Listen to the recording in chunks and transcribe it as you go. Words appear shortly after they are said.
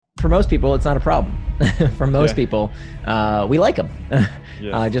for most people, it's not a problem. For most people, we like them.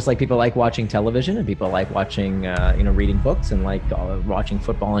 Just like people like watching television and people like watching, reading books and like watching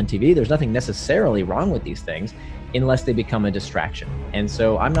football on TV. There's nothing necessarily wrong with these things unless they become a distraction. And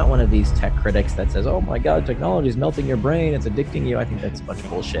so I'm not one of these tech critics that says, oh my God, technology is melting your brain, it's addicting you. I think that's a bunch of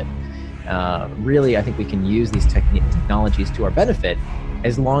bullshit. Really, I think we can use these technologies to our benefit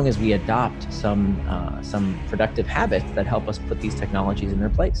as long as we adopt some productive habits that help us put these technologies in their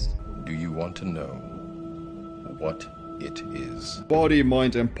place. Do you want to know what it is? Body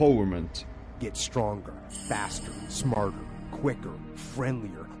mind empowerment. Get stronger, faster, smarter, quicker,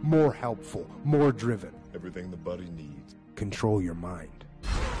 friendlier, more helpful, more driven. Everything the body needs. Control your mind.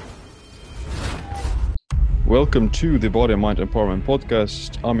 Welcome to the Body Mind Empowerment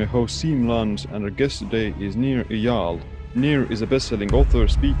Podcast. I'm your host Siim Land, and our guest today is Nir Eyal. Nir is a best-selling author,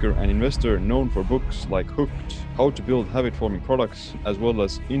 speaker, and investor known for books like Hooked, How to Build Habit-Forming Products, as well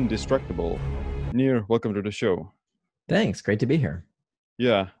as Indistractable. Nir, welcome to the show. Thanks. Great to be here.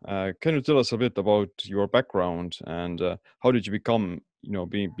 Yeah. Can you tell us a bit about your background and how did you become,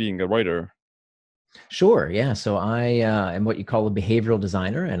 being a writer? Sure. Yeah. So I am what you call a behavioral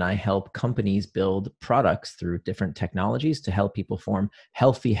designer, and I help companies build products through different technologies to help people form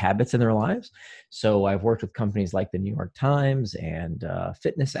healthy habits in their lives. So I've worked with companies like the New York Times and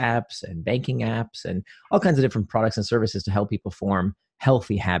fitness apps and banking apps and all kinds of different products and services to help people form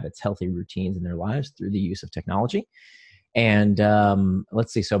healthy habits, healthy routines in their lives through the use of technology. And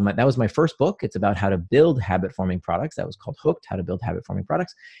let's see, so that was my first book. It's about how to build habit-forming products. That was called Hooked, How to Build Habit-Forming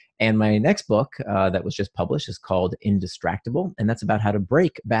Products. And my next book that was just published is called Indistractable, and that's about how to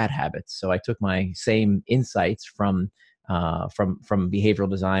break bad habits. So I took my same insights from behavioral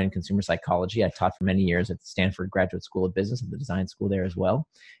design and consumer psychology. I taught for many years at Stanford Graduate School of Business and the design school there as well.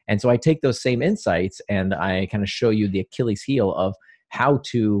 And so I take those same insights and I kind of show you the Achilles heel of how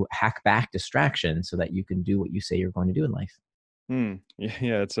to hack back distraction so that you can do what you say you're going to do in life.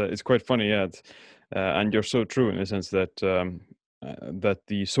 Yeah, it's quite funny. Yeah, and you're so true in the sense that that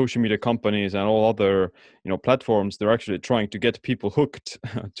the social media companies and all other platforms, they're actually trying to get people hooked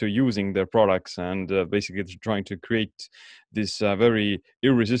to using their products, and basically they're trying to create this very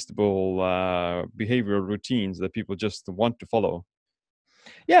irresistible behavioral routines that people just want to follow.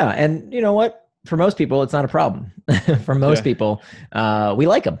 Yeah, and you know what? For most people, it's not a problem. For most people, we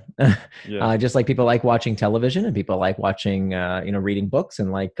like them. Just like people like watching television and people like watching, reading books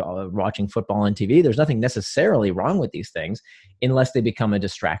and like watching football on TV. There's nothing necessarily wrong with these things unless they become a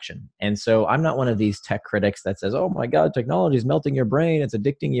distraction. And so I'm not one of these tech critics that says, oh my God, technology is melting your brain, it's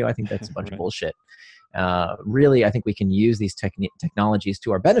addicting you. I think that's a bunch of bullshit. Really, I think we can use these technologies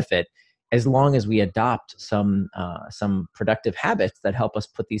to our benefit as long as we adopt some productive habits that help us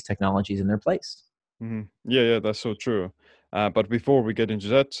put these technologies in their place. Mm-hmm. Yeah, that's so true. But before we get into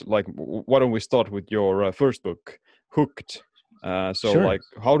that, why don't we start with your first book, Hooked? Sure.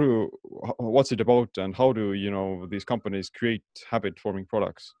 What's it about, and how do these companies create habit-forming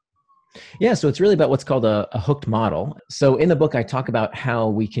products? Yeah, so it's really about what's called a hooked model. So in the book, I talk about how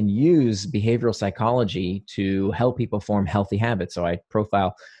we can use behavioral psychology to help people form healthy habits. So I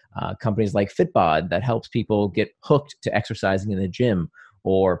profile companies like Fitbod that helps people get hooked to exercising in the gym,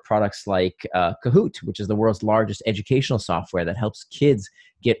 or products like Kahoot, which is the world's largest educational software that helps kids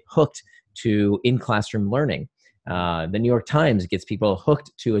get hooked to in-classroom learning. The New York Times gets people hooked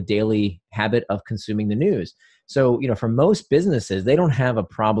to a daily habit of consuming the news. So, for most businesses, they don't have a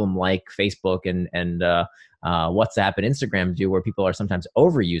problem like Facebook and WhatsApp and Instagram do, where people are sometimes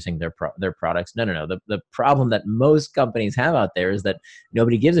overusing their products. No. The problem that most companies have out there is that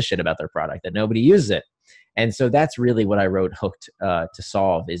nobody gives a shit about their product, that nobody uses it. And so that's really what I wrote Hooked to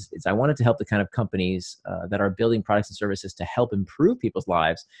solve is I wanted to help the kind of companies that are building products and services to help improve people's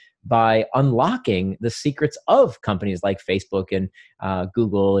lives by unlocking the secrets of companies like Facebook and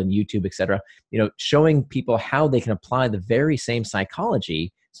Google and YouTube, et cetera, showing people how they can apply the very same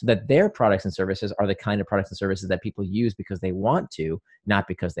psychology so that their products and services are the kind of products and services that people use because they want to, not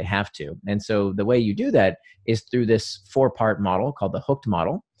because they have to. And so the way you do that is through this 4-part model called the Hooked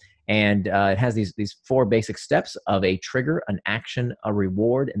model. And it has these 4 basic steps of a trigger, an action, a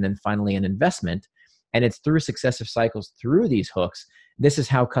reward, and then finally an investment. And it's through successive cycles through these hooks. This is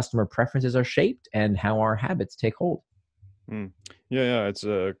how customer preferences are shaped and how our habits take hold. Yeah, it's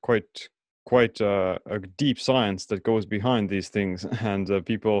quite a deep science that goes behind these things, and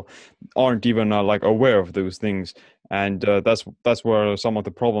people aren't even aware of those things. And that's where some of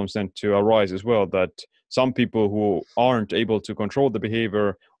the problems tend to arise as well, that some people who aren't able to control the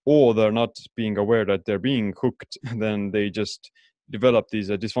behavior, or they're not being aware that they're being hooked, then they just develop these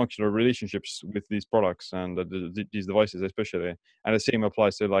dysfunctional relationships with these products and these devices especially. And the same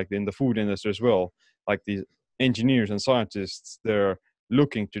applies to like in the food industry as well. Like these engineers and scientists, they're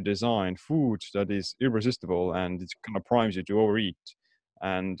looking to design food that is irresistible and it kind of primes you to overeat.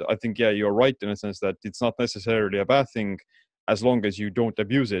 And I think, yeah, you're right in a sense that it's not necessarily a bad thing as long as you don't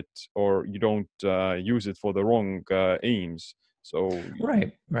abuse it or you don't use it for the wrong aims. So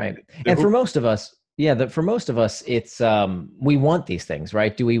right. And for most of us, for most of us, it's we want these things,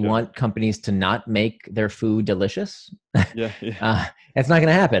 right? Do we want companies to not make their food delicious? It's not going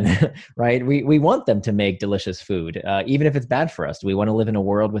to happen, right? We want them to make delicious food, even if it's bad for us. Do we want to live in a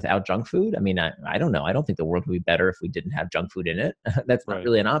world without junk food? I mean, I don't know. I don't think the world would be better if we didn't have junk food in it. That's not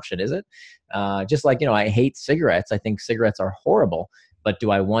really an option, is it? Just like, I hate cigarettes. I think cigarettes are horrible. But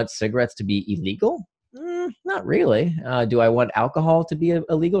do I want cigarettes to be illegal? Not really. Do I want alcohol to be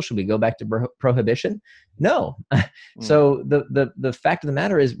illegal? Should we go back to prohibition? No. So the fact of the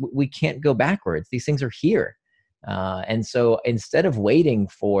matter is we can't go backwards. These things are here. And so instead of waiting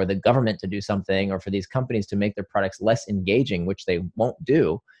for the government to do something or for these companies to make their products less engaging, which they won't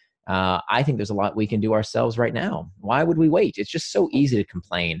do, I think there's a lot we can do ourselves right now. Why would we wait? It's just so easy to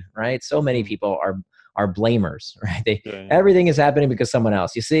complain, right? So many people are blamers, right? Everything is happening because someone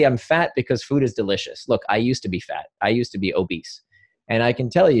else. You see, I'm fat because food is delicious. Look, I used to be fat. I used to be obese. And I can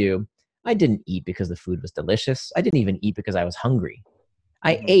tell you, I didn't eat because the food was delicious. I didn't even eat because I was hungry.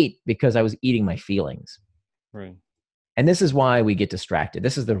 I ate because I was eating my feelings. Right. And this is why we get distracted.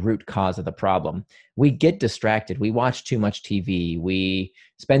 This is the root cause of the problem. We get distracted. We watch too much TV. We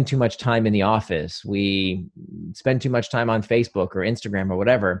spend too much time in the office. We spend too much time on Facebook or Instagram or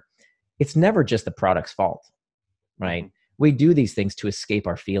whatever. It's never just the product's fault, right? We do these things to escape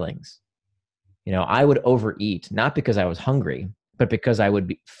our feelings. I would overeat, not because I was hungry, but because I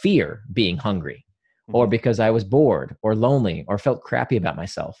would fear being hungry, or because I was bored or lonely or felt crappy about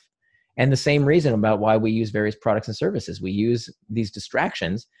myself. And the same reason about why we use various products and services. We use these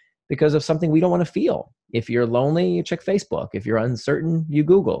distractions because of something we don't want to feel. If you're lonely, you check Facebook. If you're uncertain, you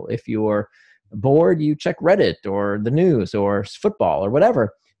Google. If you're bored, you check Reddit or the news or football or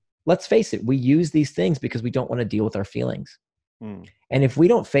whatever. Let's face it, we use these things because we don't want to deal with our feelings. And if we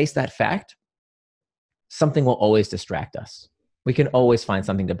don't face that fact, something will always distract us. We can always find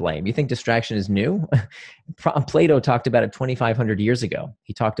something to blame. You think distraction is new? Plato talked about it 2,500 years ago.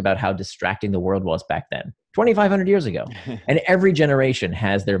 He talked about how distracting the world was back then, 2,500 years ago. And every generation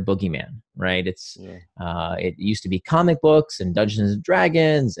has their boogeyman, right? It used to be comic books and Dungeons and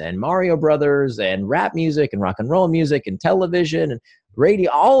Dragons and Mario Brothers and rap music and rock and roll music and television and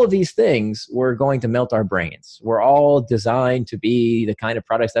radio. All of these things were going to melt our brains. We're all designed to be the kind of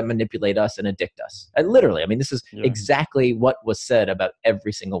products that manipulate us and addict us. And literally, I mean, this is exactly what was said about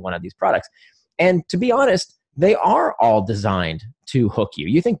every single one of these products. And to be honest, they are all designed to hook you.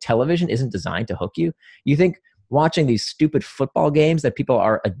 You think television isn't designed to hook you? You think watching these stupid football games that people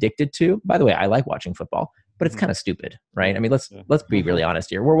are addicted to? By the way, I like watching football, but it's kind of stupid, right? I mean, let's be really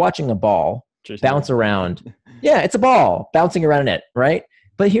honest here. We're watching a ball bounce around. Yeah, it's a ball bouncing around a net, right?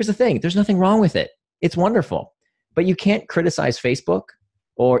 But here's the thing. There's nothing wrong with it. It's wonderful. But you can't criticize Facebook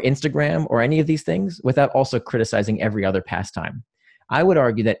or Instagram or any of these things without also criticizing every other pastime. I would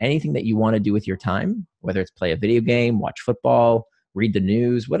argue that anything that you want to do with your time, whether it's play a video game, watch football, read the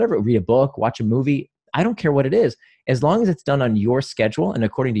news, whatever, read a book, watch a movie, I don't care what it is. As long as it's done on your schedule and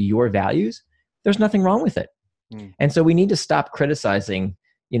according to your values, there's nothing wrong with it. And so we need to stop criticizing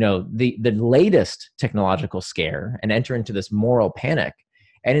the latest technological scare and enter into this moral panic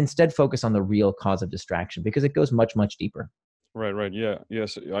and instead focus on the real cause of distraction because it goes much, much deeper. Right. Yeah.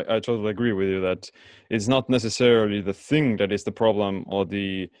 Yes. I totally agree with you that it's not necessarily the thing that is the problem or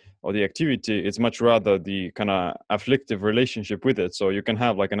the activity. It's much rather the kind of afflictive relationship with it. So you can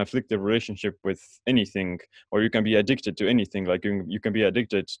have like an afflictive relationship with anything, or you can be addicted to anything. Like you can be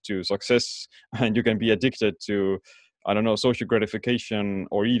addicted to success, and you can be addicted to, I don't know, social gratification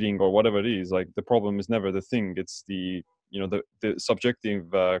or eating or whatever it is. Like the problem is never the thing. It's the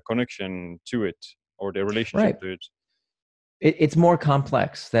subjective connection to it or the relationship to it. It's more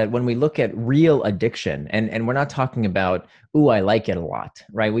complex that when we look at real addiction, and we're not talking about, ooh, I like it a lot,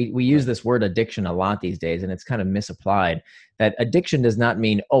 right? We use this word addiction a lot these days, and it's kind of misapplied. That addiction does not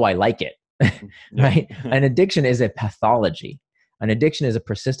mean, oh, I like it, right? An addiction is a pathology. An addiction is a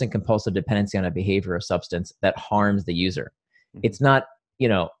persistent compulsive dependency on a behavior or substance that harms the user. It's not,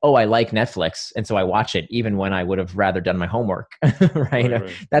 oh, I like Netflix, and so I watch it even when I would have rather done my homework,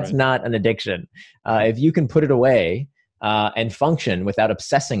 right? That's not an addiction. If you can put it away and function without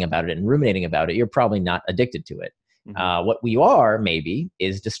obsessing about it and ruminating about it, you're probably not addicted to it. What we are maybe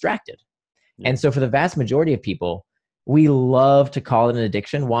is distracted. And so for the vast majority of people, We love to call it an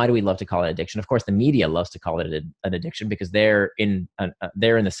addiction. Why do we love to call it addiction? Of course, the media loves to call it an addiction because they're in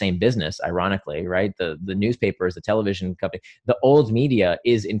the same business, ironically, right? The newspapers, the television company, the old media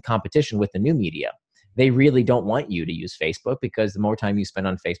is in competition with the new media. They really don't want you to use Facebook because the more time you spend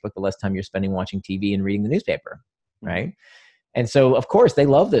on Facebook, the less time you're spending watching TV and reading the newspaper, right? And so, of course, they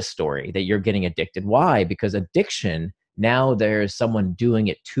love this story that you're getting addicted. Why? Because addiction, now there's someone doing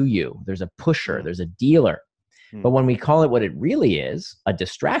it to you. There's a pusher, there's a dealer. But when we call it what it really is, a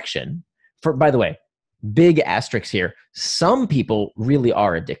distraction, by the way, big asterisks here, some people really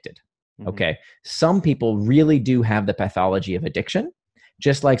are addicted, okay? Some people really do have the pathology of addiction,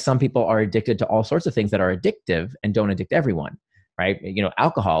 just like some people are addicted to all sorts of things that are addictive and don't addict everyone, right? You know,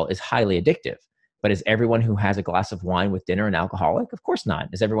 alcohol is highly addictive, but is everyone who has a glass of wine with dinner an alcoholic? Of course not.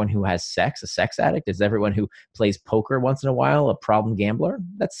 Is everyone who has sex a sex addict? Is everyone who plays poker once in a while a problem gambler?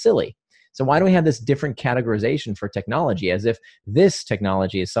 That's silly. So why do we have this different categorization for technology as if this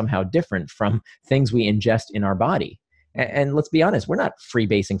technology is somehow different from things we ingest in our body? And let's be honest, we're not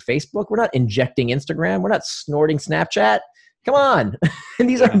freebasing Facebook. We're not injecting Instagram. We're not snorting Snapchat. Come on.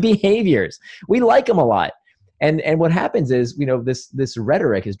 These are behaviors. We like them a lot. And what happens is, you know, this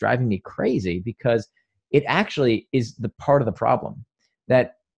rhetoric is driving me crazy because it actually is the part of the problem.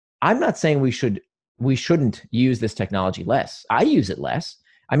 That I'm not saying we shouldn't use this technology less. I use it less.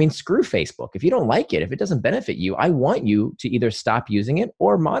 I mean, screw Facebook. If you don't like it, if it doesn't benefit you, I want you to either stop using it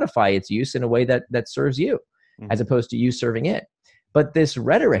or modify its use in a way that serves you, as opposed to you serving it. But this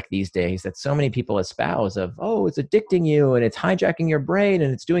rhetoric these days that so many people espouse of, oh, it's addicting you and it's hijacking your brain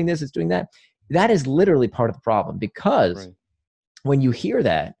and it's doing this, it's doing that, that is literally part of the problem, because when you hear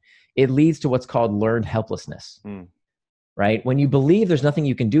that, it leads to what's called learned helplessness, right? When you believe there's nothing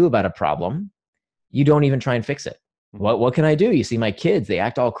you can do about a problem, you don't even try and fix it. What can I do? You see my kids, they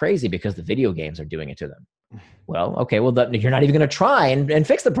act all crazy because the video games are doing it to them. Well, okay, well, you're not even going to try and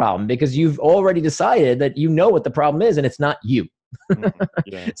fix the problem because you've already decided that you know what the problem is and it's not you.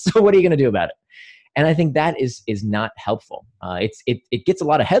 So what are you going to do about it? And I think that is not helpful. It gets a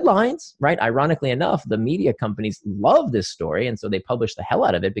lot of headlines, right? Ironically enough, the media companies love this story, and so they publish the hell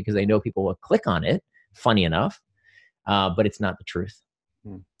out of it because they know people will click on it, funny enough, but it's not the truth.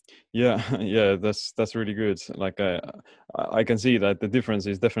 Yeah, that's really good. Like I can see that the difference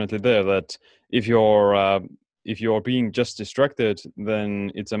is definitely there. That if you're being just distracted,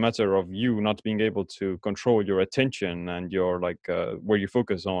 then it's a matter of you not being able to control your attention and your where you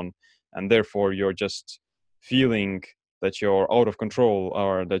focus on, and therefore you're just feeling that you're out of control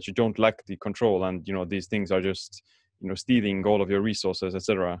or that you don't lack the control, and you know these things are just stealing all of your resources,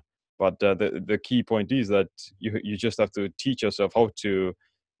 etc. But the key point is that you just have to teach yourself how to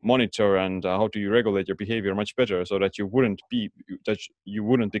monitor and how to regulate your behavior much better, so that you wouldn't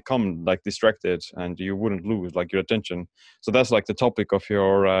become like distracted and you wouldn't lose like your attention. So that's like the topic of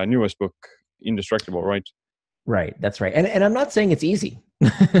your newest book, Indistractable, right? Right, that's right. And I'm not saying it's easy.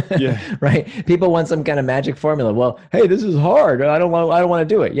 Right, people want some kind of magic formula. Well, hey, this is hard, I don't want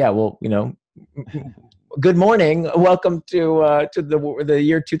to do it. Yeah, well, good morning. Welcome to the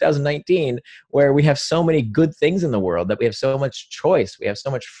year 2019, where we have so many good things in the world, that we have so much choice, we have so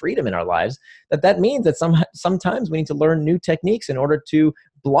much freedom in our lives, that means that sometimes we need to learn new techniques in order to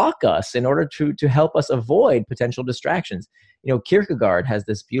block us, in order to help us avoid potential distractions. Kierkegaard has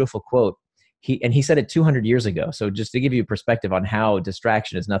this beautiful quote. He said it 200 years ago. So just to give you perspective on how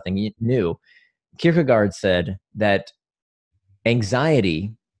distraction is nothing new, Kierkegaard said that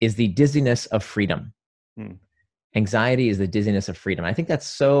anxiety is the dizziness of freedom. Anxiety is the dizziness of freedom. I think that's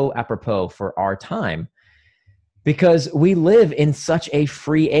so apropos for our time, because we live in such a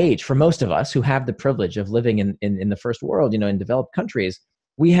free age. For most of us who have the privilege of living in the first world, in developed countries,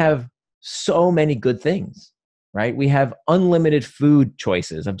 we have so many good things, right? We have unlimited food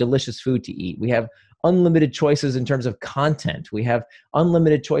choices of delicious food to eat. We have unlimited choices in terms of content. We have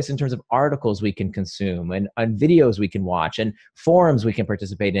unlimited choice in terms of articles we can consume and videos we can watch and forums we can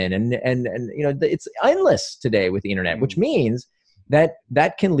participate in. And it's endless today with the internet, which means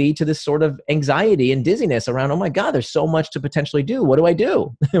that can lead to this sort of anxiety and dizziness around, oh my God, there's so much to potentially do. What do I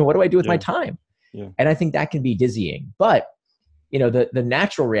do? What do I do with my time? And I think that can be dizzying. But the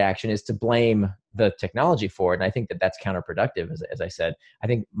natural reaction is to blame the technology for it. And I think that's counterproductive. As I said, I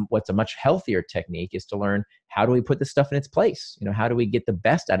think what's a much healthier technique is to learn, how do we put this stuff in its place? How do we get the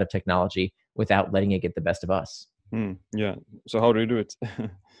best out of technology without letting it get the best of us? Yeah. So how do you do it?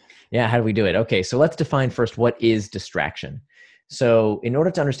 Yeah. How do we do it? Okay. So let's define first, what is distraction? So in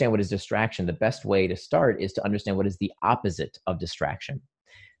order to understand what is distraction, the best way to start is to understand what is the opposite of distraction.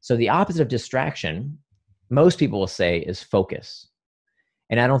 So the opposite of distraction, most people will say, is focus.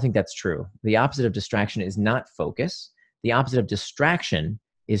 And I don't think that's true. The opposite of distraction is not focus. The opposite of distraction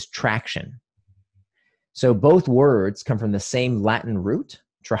is traction. So both words come from the same Latin root,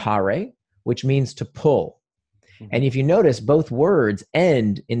 trahare, which means to pull. And if you notice, both words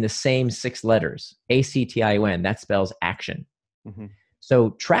end in the same 6 letters, A-C-T-I-O-N. That spells action.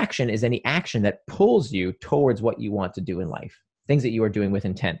 So traction is any action that pulls you towards what you want to do in life, things that you are doing with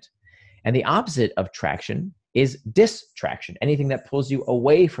intent. And the opposite of traction is distraction, anything that pulls you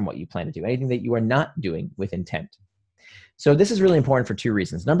away from what you plan to do, anything that you are not doing with intent. So this is really important for 2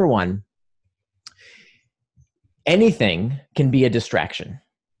 reasons. Number one, anything can be a distraction.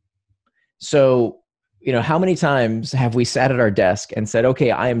 So, how many times have we sat at our desk and said, okay,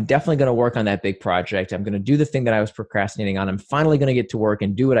 I am definitely going to work on that big project. I'm going to do the thing that I was procrastinating on. I'm finally going to get to work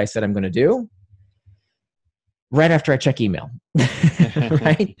and do what I said I'm going to do. Right after I check email,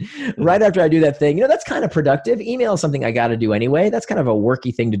 right? Right after I do that thing, that's kind of productive. Email is something I got to do anyway. That's kind of a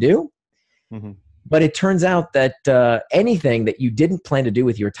worky thing to do. But it turns out that anything that you didn't plan to do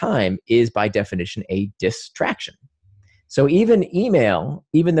with your time is by definition a distraction. So even email,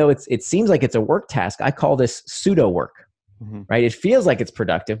 even though it seems like it's a work task, I call this pseudo work, right? It feels like it's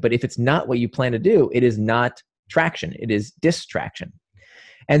productive, but if it's not what you plan to do, it is not traction. It is distraction.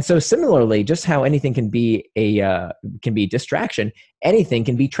 And so similarly, just how anything can be distraction, anything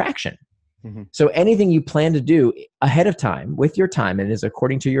can be traction. So anything you plan to do ahead of time with your time and is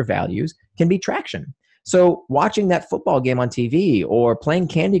according to your values can be traction. So watching that football game on TV or playing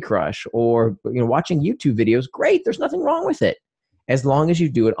Candy Crush or watching YouTube videos, great. There's nothing wrong with it as long as you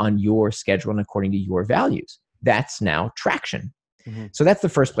do it on your schedule and according to your values. That's now traction. So that's the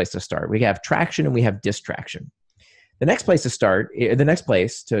first place to start. We have traction and we have distraction. The next place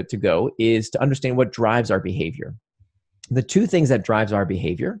to go is to understand what drives our behavior. The 2 things that drives our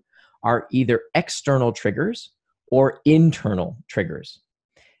behavior are either external triggers or internal triggers.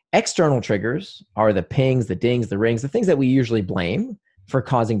 External triggers are the pings, the dings, the rings, the things that we usually blame for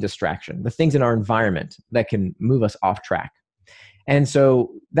causing distraction, the things in our environment that can move us off track. And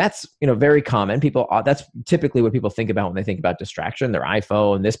so that's, very common. That's typically what people think about when they think about distraction, their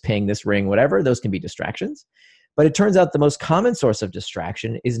iPhone, this ping, this ring, whatever, those can be distractions. But it turns out the most common source of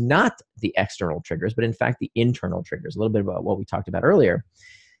distraction is not the external triggers, but in fact the internal triggers. A little bit about what we talked about earlier,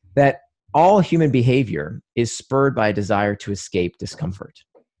 that all human behavior is spurred by a desire to escape discomfort.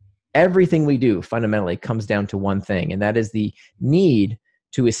 Everything we do fundamentally comes down to one thing, and that is the need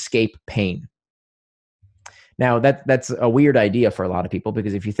to escape pain. Now, that's a weird idea for a lot of people,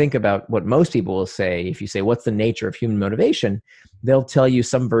 because if you think about what most people will say, if you say, what's the nature of human motivation, they'll tell you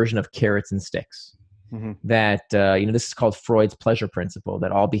some version of carrots and sticks. That, this is called Freud's pleasure principle,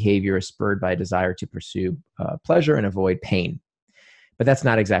 that all behavior is spurred by a desire to pursue pleasure and avoid pain. But that's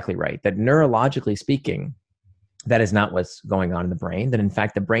not exactly right. That neurologically speaking, that is not what's going on in the brain. That in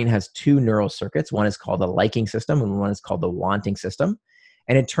fact, the brain has 2 neural circuits. One is called the liking system and one is called the wanting system.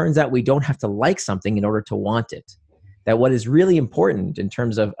 And it turns out we don't have to like something in order to want it. That what is really important in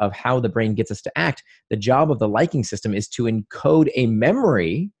terms of how the brain gets us to act, the job of the liking system is to encode a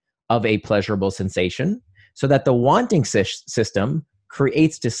memory of a pleasurable sensation so that the wanting system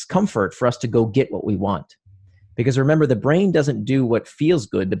creates discomfort for us to go get what we want. Because remember, the brain doesn't do what feels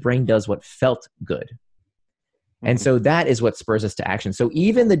good. The brain does what felt good. And so that is what spurs us to action. So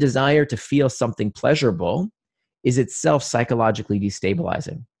even the desire to feel something pleasurable is itself psychologically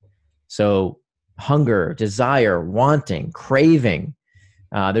destabilizing. So hunger, desire, wanting, craving.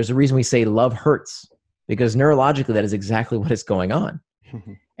 There's a reason we say love hurts, because neurologically that is exactly what is going on.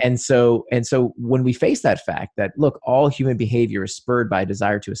 And so when we face that fact that, look, all human behavior is spurred by a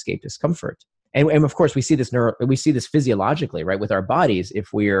desire to escape discomfort. And of course, we see this physiologically, right, with our bodies.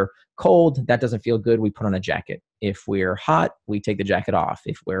 If we're cold, that doesn't feel good, we put on a jacket. If we're hot, we take the jacket off.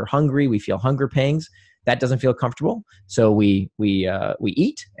 If we're hungry, we feel hunger pangs. That doesn't feel comfortable, so we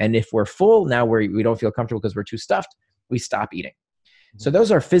eat. And if we're full, now we don't feel comfortable because we're too stuffed, we stop eating. So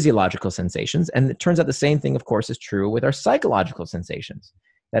those are physiological sensations. And it turns out the same thing, of course, is true with our psychological sensations.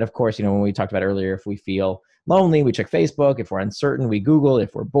 That, of course, when we talked about earlier, if we feel lonely, we check Facebook. If we're uncertain, we Google.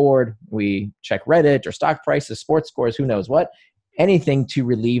 If we're bored, we check Reddit or stock prices, sports scores, who knows what, anything to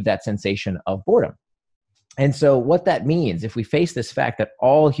relieve that sensation of boredom. And so what that means, if we face this fact that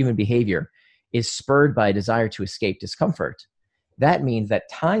all human behavior is spurred by a desire to escape discomfort, that means that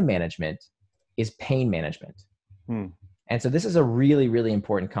time management is pain management. And so this is a really, really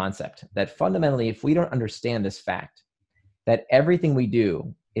important concept, that fundamentally, if we don't understand this fact, that everything we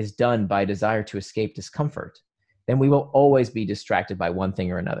do is done by desire to escape discomfort, then we will always be distracted by one thing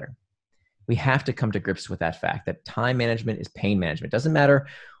or another. We have to come to grips with that fact that time management is pain management. It doesn't matter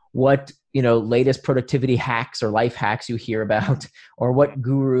what, latest productivity hacks or life hacks you hear about, or what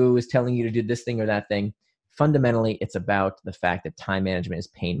guru is telling you to do this thing or that thing. Fundamentally, it's about the fact that time management is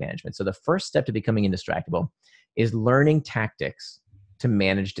pain management. So the first step to becoming indistractable is learning tactics to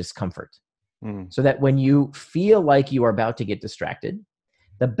manage discomfort. So that when you feel like you are about to get distracted,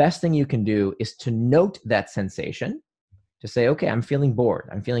 the best thing you can do is to note that sensation, to say, okay, I'm feeling bored,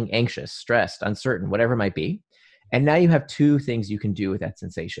 I'm feeling anxious, stressed, uncertain, whatever it might be. And now you have two things you can do with that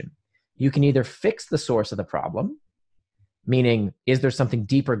sensation. You can either fix the source of the problem, meaning, is there something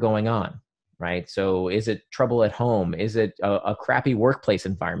deeper going on, right? So is it trouble at home? Is it a crappy workplace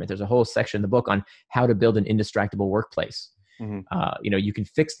environment? There's a whole section in the book on how to build an indistractable workplace. You can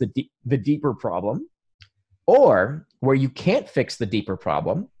fix the deeper problem, or where you can't fix the deeper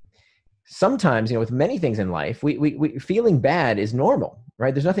problem. Sometimes, with many things in life, we feeling bad is normal,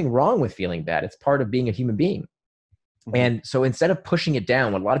 right? There's nothing wrong with feeling bad. It's part of being a human being. And so instead of pushing it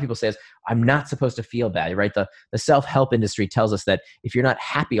down, what a lot of people say is, I'm not supposed to feel bad, right? The self-help industry tells us that if you're not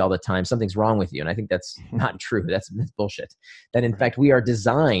happy all the time, something's wrong with you. And I think that's not true. That's bullshit. That in fact, we are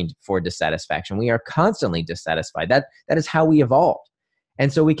designed for dissatisfaction. We are constantly dissatisfied. That is how we evolved.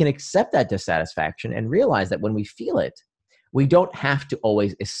 And so we can accept that dissatisfaction and realize that when we feel it, we don't have to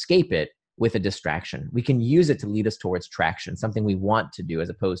always escape it with a distraction. We can use it to lead us towards traction, something we want to do, as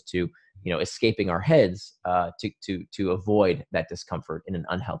opposed to escaping our heads to avoid that discomfort in an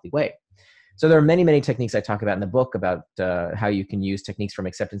unhealthy way. So there are many, many techniques I talk about in the book about how you can use techniques from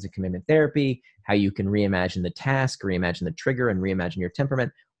acceptance and commitment therapy, how you can reimagine the task, reimagine the trigger, and reimagine your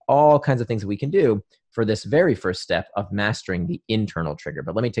temperament, all kinds of things that we can do for this very first step of mastering the internal trigger.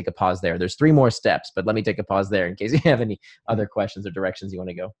 But let me take a pause there. There's 3 more steps, but let me take a pause there in case you have any other questions or directions you want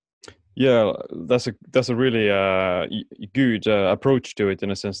to go. Yeah, that's a really good approach to it,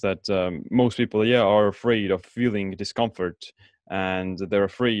 in a sense that most people, are afraid of feeling discomfort, and they're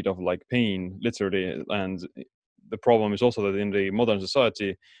afraid of pain, literally. And the problem is also that in the modern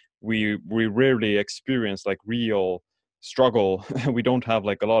society, we rarely experience real struggle. We don't have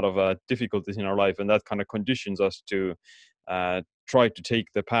a lot of difficulties in our life, and that kind of conditions us to try to take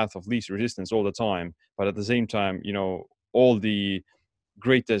the path of least resistance all the time. But at the same time, all the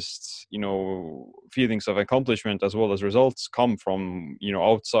greatest feelings of accomplishment as well as results come from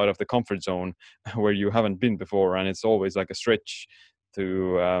outside of the comfort zone, where you haven't been before, and it's always a stretch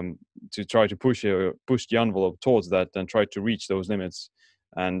to try to push the envelope towards that and try to reach those limits.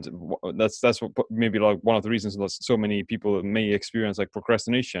 And that's what maybe one of the reasons that so many people may experience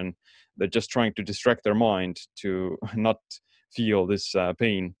procrastination. They're just trying to distract their mind to not feel this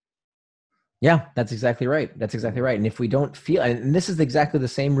pain. Yeah, that's exactly right. That's exactly right. And if we don't feel, and this is exactly the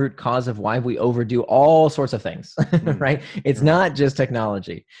same root cause of why we overdo all sorts of things, right? It's not just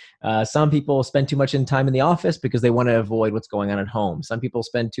technology. Some people spend too much time in the office because they want to avoid what's going on at home. Some people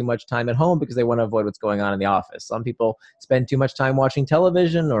spend too much time at home because they want to avoid what's going on in the office. Some people spend too much time watching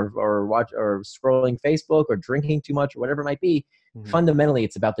television or scrolling Facebook or drinking too much or whatever it might be. Fundamentally,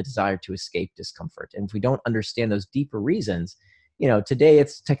 it's about the desire to escape discomfort. And if we don't understand those deeper reasons, today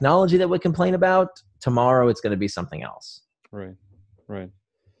it's technology that we complain about. Tomorrow it's going to be something else. Right.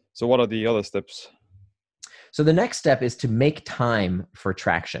 So what are the other steps? So the next step is to make time for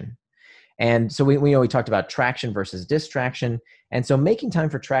traction. And so we talked about traction versus distraction. And so making time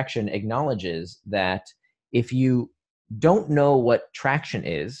for traction acknowledges that if you don't know what traction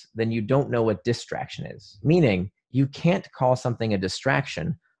is, then you don't know what distraction is. Meaning you can't call something a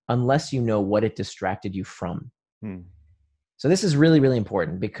distraction unless you know what it distracted you from. So this is really, really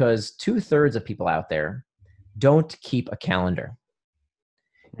important, because 2/3 of people out there don't keep a calendar.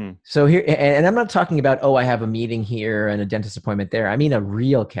 So here, and I'm not talking about, I have a meeting here and a dentist appointment there. I mean a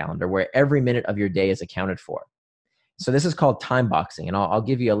real calendar where every minute of your day is accounted for. So this is called time boxing, and I'll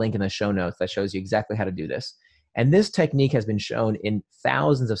give you a link in the show notes that shows you exactly how to do this. And this technique has been shown in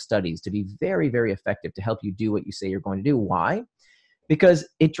thousands of studies to be very, very effective to help you do what you say you're going to do. Why? Because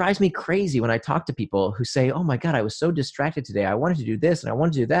it drives me crazy when I talk to people who say, oh my God, I was so distracted today. I wanted to do this and I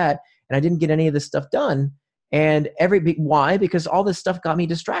wanted to do that, and I didn't get any of this stuff done. And why? Because all this stuff got me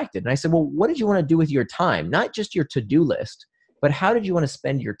distracted. And I said, well, what did you want to do with your time? Not just your to-do list, but how did you want to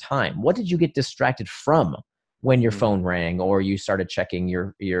spend your time? What did you get distracted from when your phone rang or you started checking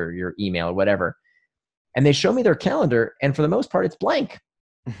your email or whatever? And they show me their calendar, and for the most part, it's blank.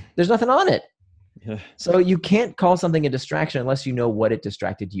 There's nothing on it. Yeah. So you can't call something a distraction unless you know what it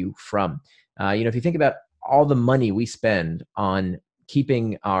distracted you from. If you think about all the money we spend on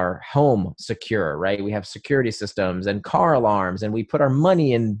keeping our home secure, right? We have security systems and car alarms, and we put our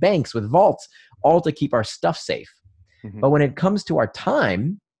money in banks with vaults, all to keep our stuff safe. But when it comes to our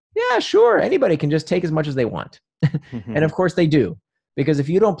time, yeah, sure, anybody can just take as much as they want. And of course they do. Because if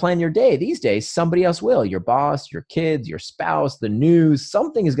you don't plan your day these days, somebody else will. Your boss, your kids, your spouse, the news,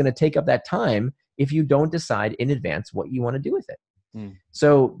 something is going to take up that time if you don't decide in advance what you want to do with it.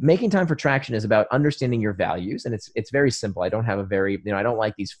 So making time for traction is about understanding your values. And it's very simple. I don't have a very, I don't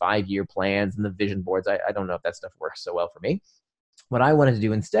like these 5-year plans and the vision boards. I don't know if that stuff works so well for me. What I wanted to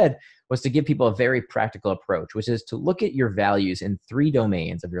do instead was to give people a very practical approach, which is to look at your values in 3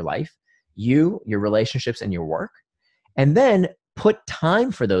 domains of your life: you, your relationships, and your work. And then put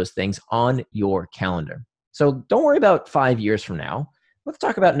time for those things on your calendar. So don't worry about 5 years from now. Let's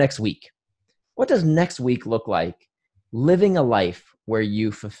talk about next week. What does next week look like? Living a life where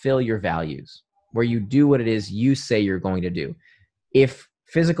you fulfill your values, where you do what it is you say you're going to do. If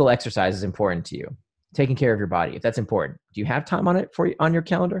physical exercise is important to you, taking care of your body, if that's important, do you have time on your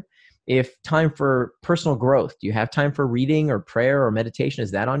calendar? If time for personal growth, do you have time for reading or prayer or meditation?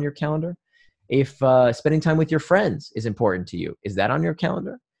 Is that on your calendar? If spending time with your friends is important to you, is that on your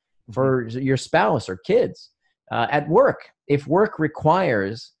calendar? For your spouse or kids? At work, if work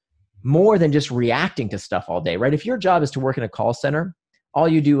requires more than just reacting to stuff all day, right? If your job is to work in a call center, all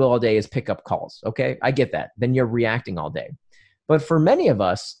you do all day is pick up calls, okay? I get that. Then you're reacting all day. But for many of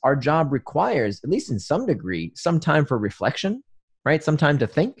us, our job requires, at least in some degree, some time for reflection, right? Some time to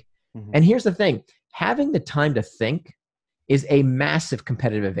think. And here's the thing, having the time to think is a massive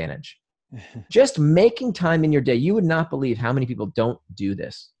competitive advantage. Just making time in your day, you would not believe how many people don't do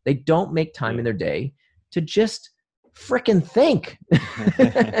this. They don't make time in their day to just frickin' think.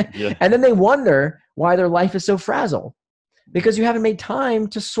 And then they wonder why their life is so frazzled, because you haven't made time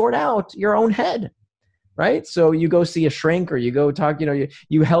to sort out your own head, right? So you go see a shrink, or you go talk, you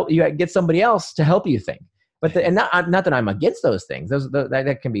get somebody else to help you think. But not that I'm against those things.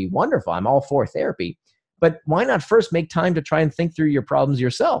 That can be wonderful. I'm all for therapy. But why not first make time to try and think through your problems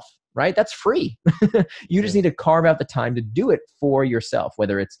yourself, right? That's free. You just need to carve out the time to do it for yourself,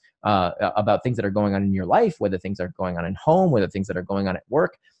 whether it's about things that are going on in your life, whether things are going on at home, whether things that are going on at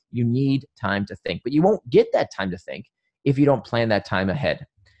work. You need time to think, but you won't get that time to think if you don't plan that time ahead.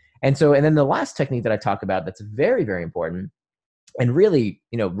 And then the last technique that I talk about that's very, very important and really,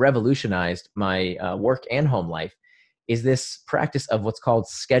 revolutionized my work and home life is this practice of what's called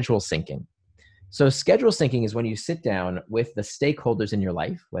schedule syncing. So schedule syncing is when you sit down with the stakeholders in your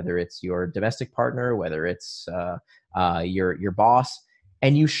life, whether it's your domestic partner, whether it's your boss,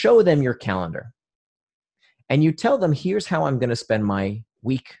 and you show them your calendar. And you tell them, here's how I'm going to spend my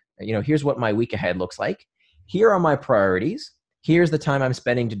week. Here's what my week ahead looks like. Here are my priorities. Here's the time I'm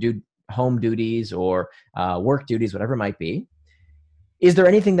spending to do home duties or work duties, whatever it might be. Is there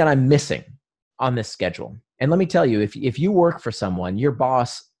anything that I'm missing on this schedule? And let me tell you, if you work for someone, your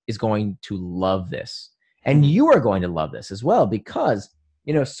boss is going to love this. And you are going to love this as well, because,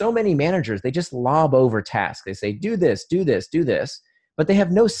 so many managers, they just lob over tasks. They say, do this, do this, do this, but they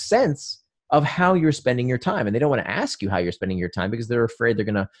have no sense of how you're spending your time. And they don't want to ask you how you're spending your time because they're afraid they're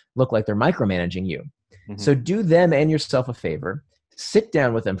going to look like they're micromanaging you. So do them and yourself a favor. Sit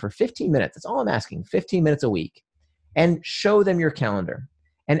down with them for 15 minutes. That's all I'm asking, 15 minutes a week. And show them your calendar.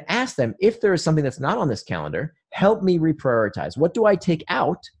 And ask them, if there is something that's not on this calendar, help me reprioritize. What do I take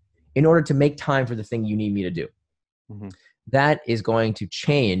out in order to make time for the thing you need me to do? That is going to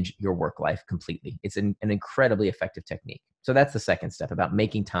change your work life completely. It's an incredibly effective technique. So that's the second step, about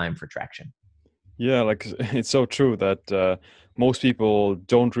making time for traction. Yeah, it's so true that most people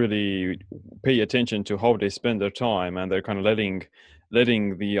don't really pay attention to how they spend their time, and they're kind of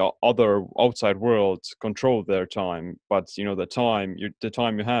letting the other outside world control their time. But the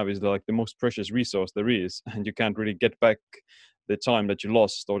time you have is the most precious resource there is, and you can't really get back the time that you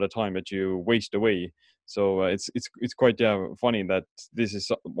lost or the time that you waste away. So it's quite funny that this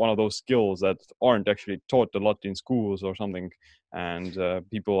is one of those skills that aren't actually taught a lot in schools or something, and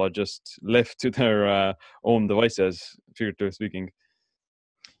people are just left to their own devices, figuratively speaking.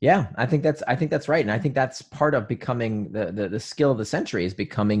 Yeah, I think that's right, and I think that's part of becoming the skill of the century, is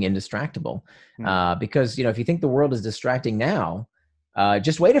becoming indistractable. Because if you think the world is distracting now,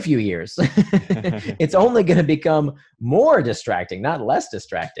 just wait a few years. It's only going to become more distracting, not less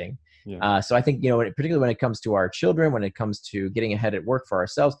distracting. So I think, particularly when it comes to our children, when it comes to getting ahead at work for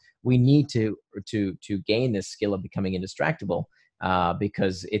ourselves, we need to gain this skill of becoming indistractable.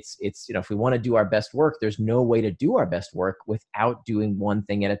 Because it's if we want to do our best work, there's no way to do our best work without doing one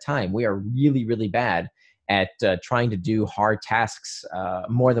thing at a time. We are really, really bad at trying to do hard tasks,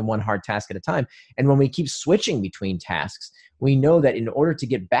 more than one hard task at a time. And when we keep switching between tasks, we know that in order to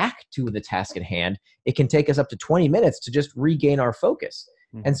get back to the task at hand, it can take us up to 20 minutes to just regain our focus.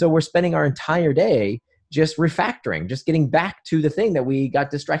 And so we're spending our entire day just refactoring, just getting back to the thing that we got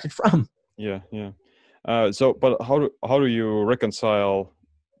distracted from. Yeah. But how do you reconcile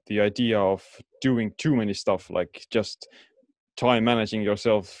the idea of doing too many stuff, like just time managing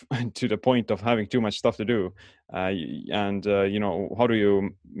yourself to the point of having too much stuff to do, and how do you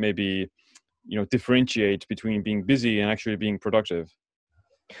maybe differentiate between being busy and actually being productive?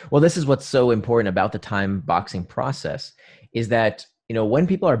 Well, this is what's so important about the time boxing process is that, when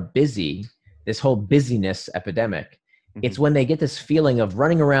people are busy, this whole busyness epidemic, it's when they get this feeling of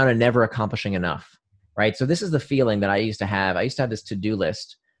running around and never accomplishing enough, right? So this is the feeling that I used to have. I used to have this to-do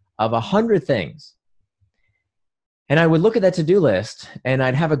list of 100 things. And I would look at that to-do list and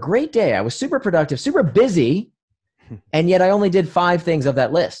I'd have a great day. I was super productive, super busy, and yet I only did 5 things of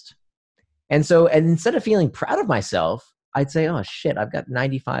that list. And instead of feeling proud of myself, I'd say, oh shit, I've got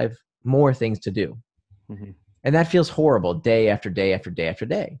 95 more things to do. Mm-hmm. And that feels horrible day after day after day after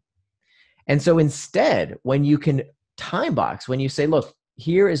day. And so instead, when you can time box, when you say, look,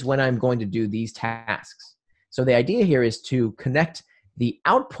 here is when I'm going to do these tasks. So the idea here is to connect the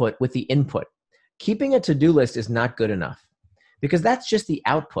output with the input. Keeping a to-do list is not good enough because that's just the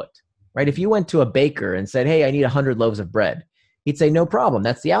output, right? If you went to a baker and said, hey, I need 100 loaves of bread, he'd say, no problem.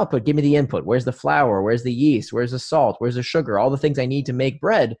 That's the output. Give me the input. Where's the flour? Where's the yeast? Where's the salt? Where's the sugar? All the things I need to make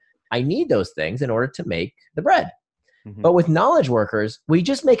bread. I need those things in order to make the bread. Mm-hmm. But with knowledge workers, we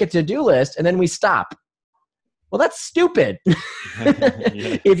just make a to-do list and then we stop. Well, that's stupid.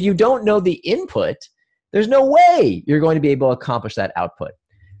 Yeah. If you don't know the input, there's no way you're going to be able to accomplish that output.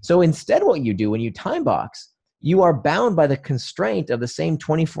 So instead, what you do when you time box, you are bound by the constraint of the same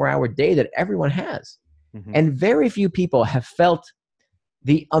 24-hour day that everyone has. Mm-hmm. And very few people have felt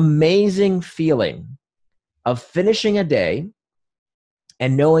the amazing feeling of finishing a day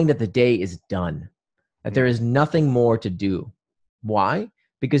and knowing that the day is done, that there is nothing more to do. Why?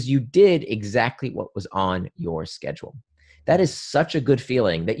 Because you did exactly what was on your schedule. That is such a good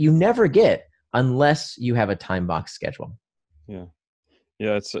feeling that you never get unless you have a time box schedule. Yeah.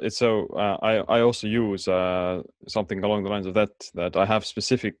 Yeah, it's so. I also use something along the lines of that I have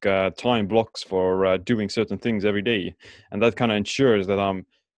specific time blocks for doing certain things every day, and that kind of ensures that I'm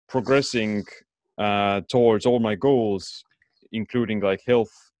progressing towards all my goals, including like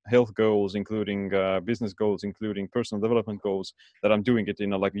health goals, including business goals, including personal development goals. That I'm doing it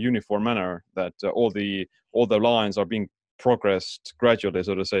in a uniform manner. That all the lines are being progressed gradually,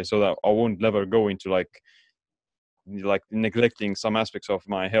 so to say, so that I won't never go into like neglecting some aspects of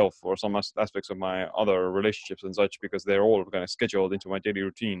my health or some aspects of my other relationships and such, because they're all kind of scheduled into my daily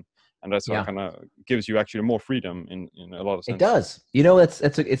routine, and that's kind of gives you actually more freedom in a lot of sense. It does.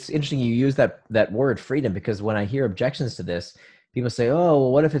 It's interesting you use that word freedom, because when I hear objections to this, people say, oh,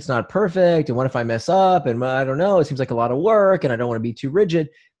 well, what if it's not perfect, and what if I mess up, and I don't know, it seems like a lot of work and I don't want to be too rigid.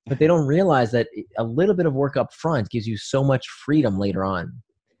 But they don't realize that a little bit of work up front gives you so much freedom later on.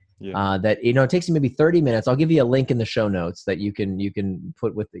 Yeah. That it takes you maybe 30 minutes. I'll give you a link in the show notes that you can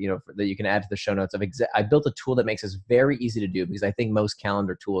put with that you can add to the show notes. I built a tool that makes this very easy to do, because I think most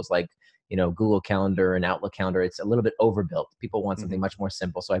calendar tools like Google Calendar and Outlook Calendar, it's a little bit overbuilt. People want something much more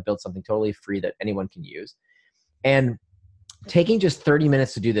simple. So I built something totally free that anyone can use. And taking just 30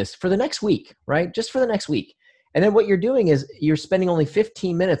 minutes to do this for the next week, right? Just for the next week. And then what you're doing is you're spending only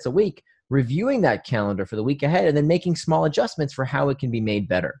 15 minutes a week reviewing that calendar for the week ahead, and then making small adjustments for how it can be made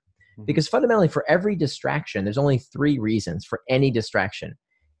better. Because fundamentally, for every distraction, there's only 3 reasons for any distraction: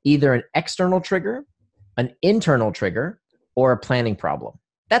 either an external trigger, an internal trigger, or a planning problem.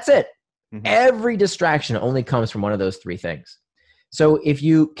 That's it. Mm-hmm. Every distraction only comes from one of those 3 things. So if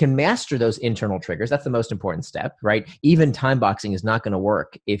you can master those internal triggers, that's the most important step, right? Even time boxing is not going to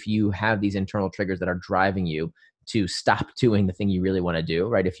work if you have these internal triggers that are driving you to stop doing the thing you really want to do,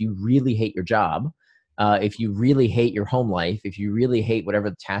 right? If you really hate your job, if you really hate your home life, if you really hate whatever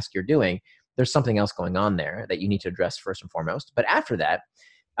the task you're doing, there's something else going on there that you need to address first and foremost. But after that,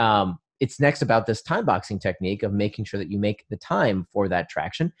 it's next about this time boxing technique of making sure that you make the time for that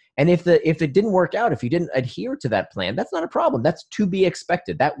traction. And if it didn't work out, if you didn't adhere to that plan, that's not a problem. That's to be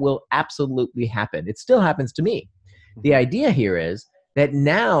expected. That will absolutely happen. It still happens to me. The idea here is that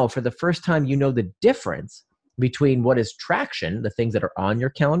now, for the first time, you know the difference between what is traction, the things that are on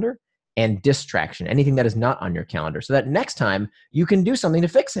your calendar, and distraction, anything that is not on your calendar, so that next time you can do something to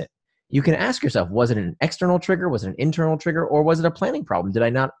fix it. You can ask yourself, was it an external trigger? Was it an internal trigger? Or was it a planning problem? Did I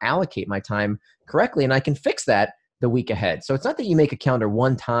not allocate my time correctly? And I can fix that the week ahead. So it's not that you make a calendar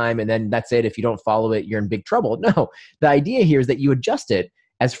one time and then that's it. If you don't follow it, you're in big trouble. No, the idea here is that you adjust it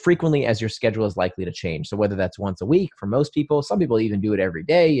as frequently as your schedule is likely to change. So whether that's once a week for most people, some people even do it every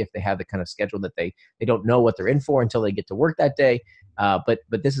day if they have the kind of schedule that they don't know what they're in for until they get to work that day. But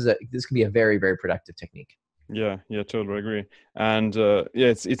this can be a very, very productive technique. Yeah, totally agree. And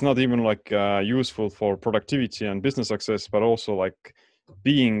yeah, it's not even like useful for productivity and business success, but also like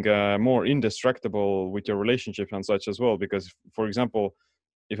being more indistractable with your relationships and such as well. Because, for example,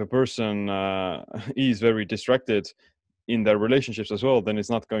 if a person is very distracted in their relationships as well, then it's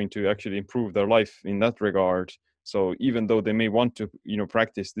not going to actually improve their life in that regard. So even though they may want to,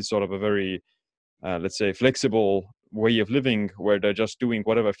 practice this sort of a very let's say flexible way of living where they're just doing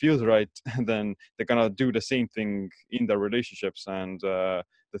whatever feels right, then they're gonna do the same thing in their relationships and the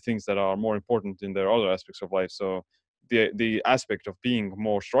things that are more important in their other aspects of life. So the aspect of being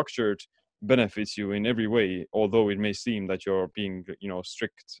more structured benefits you in every way, although it may seem that you're being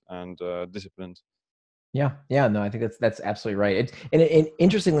strict and disciplined. Yeah, no, I think that's absolutely right. And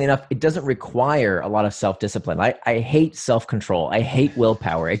interestingly enough, it doesn't require a lot of self-discipline. I hate self-control. I hate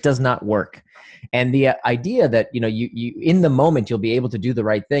willpower. It does not work. And the idea that you in the moment you'll be able to do the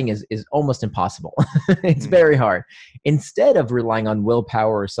right thing is almost impossible. It's very hard. Instead of relying on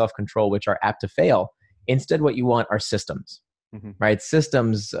willpower or self-control, which are apt to fail, instead what you want are systems, Mm-hmm. right?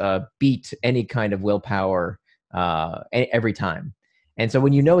 Systems beat any kind of willpower every time. And so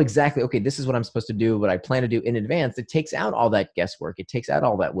when you know exactly, okay, this is what I'm supposed to do, what I plan to do in advance, it takes out all that guesswork. It takes out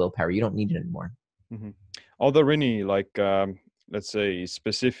all that willpower. You don't need it anymore. Mm-hmm. Are there any like let's say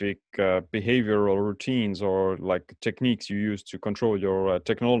specific behavioral routines or like techniques you use to control your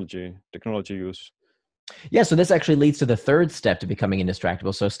technology use? Yeah, so this actually leads to the third step to becoming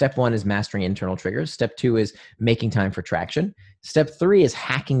indistractable. So step one is mastering internal triggers. Step two is making time for traction. Step three is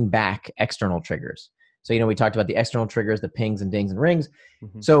hacking back external triggers. So, we talked about the external triggers, the pings and dings and rings.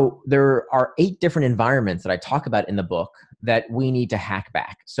 Mm-hmm. So there are 8 different environments that I talk about in the book that we need to hack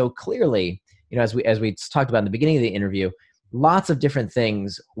back. So clearly, as we talked about in the beginning of the interview, lots of different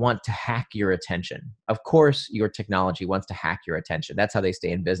things want to hack your attention. Of course, your technology wants to hack your attention. That's how they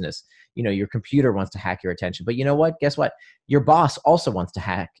stay in business. Your computer wants to hack your attention. But you know what? Guess what? Your boss also wants to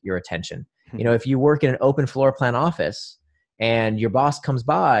hack your attention. If you work in an open floor plan office and your boss comes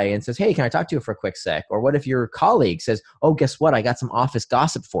by and says, hey, can I talk to you for a quick sec? Or what if your colleague says, oh, guess what? I got some office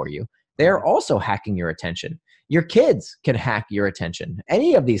gossip for you. They're also hacking your attention. Your kids can hack your attention.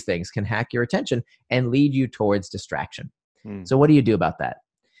 Any of these things can hack your attention and lead you towards distraction. So what do you do about that?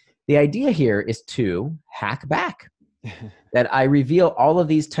 The idea here is to hack back. That I reveal all of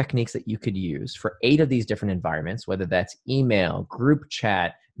these techniques that you could use for 8 of these different environments, whether that's email, group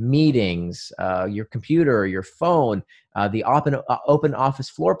chat, meetings, your computer, your phone, the open office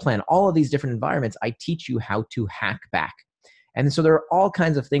floor plan, all of these different environments, I teach you how to hack back. And so there are all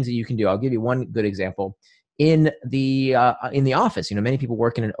kinds of things that you can do. I'll give you one good example. In the office, many people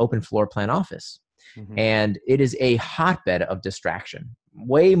work in an open floor plan office. Mm-hmm. And it is a hotbed of distraction.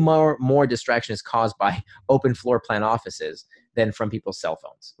 Way more distraction is caused by open floor plan offices than from people's cell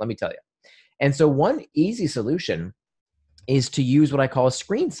phones, let me tell you. And so one easy solution is to use what I call a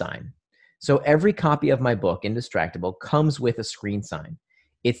screen sign. So every copy of my book, Indistractable, comes with a screen sign.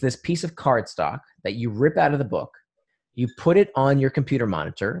 It's this piece of cardstock that you rip out of the book, you put it on your computer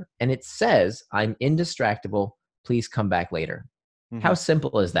monitor, and it says, I'm indistractable, please come back later. Mm-hmm. How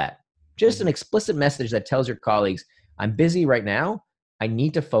simple is that? Just an explicit message that tells your colleagues, I'm busy right now. I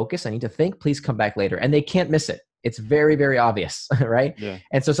need to focus. I need to think. Please come back later. And they can't miss it. It's very, very obvious, right? Yeah.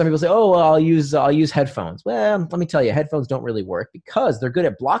 And so some people say, oh, well, I'll use headphones. Well, let me tell you, headphones don't really work because they're good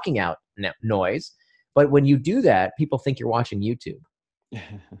at blocking out noise. But when you do that, people think you're watching YouTube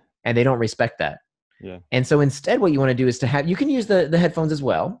and they don't respect that. Yeah. And so instead, what you want to do is you can use the headphones as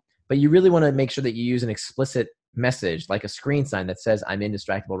well, but you really want to make sure that you use an explicit message like a screen sign that says, I'm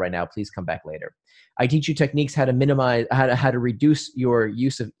indistractable right now, please come back later. I teach you techniques how to minimize, how to reduce your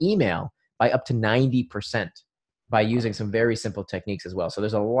use of email by up to 90% by using some very simple techniques as well. So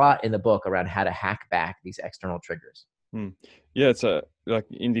there's a lot in the book around how to hack back these external triggers. Yeah, it's like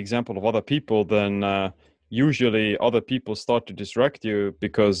in the example of other people, then usually other people start to distract you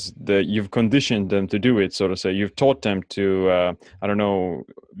because you've conditioned them to do it, so to say. You've taught them to,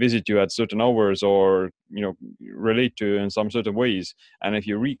 visit you at certain hours or, relate to you in some certain ways. And if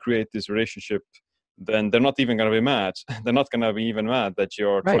you recreate this relationship, then they're not even going to be mad. They're not going to be even mad that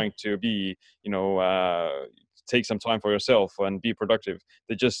you're trying to be, take some time for yourself and be productive.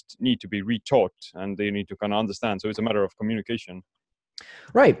 They just need to be retaught and they need to kind of understand. So it's a matter of communication.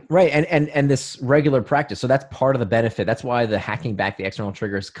 Right. And this regular practice. So that's part of the benefit. That's why the hacking back the external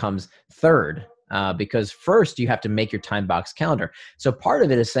triggers comes third, because first you have to make your time box calendar. So part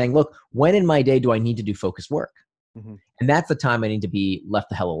of it is saying, look, when in my day do I need to do focused work? Mm-hmm. And that's the time I need to be left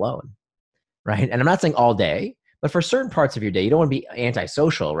the hell alone. Right. And I'm not saying all day, but for certain parts of your day, you don't want to be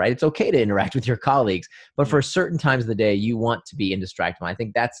antisocial, right? It's okay to interact with your colleagues, but for certain times of the day, you want to be indistractable. I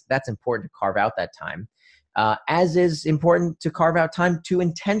think that's important to carve out that time. as is important to carve out time to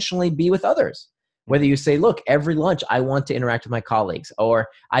intentionally be with others. Whether you say, look, every lunch I want to interact with my colleagues, or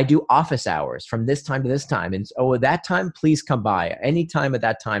I do office hours from this time to this time. And at that time, please come by. Any time at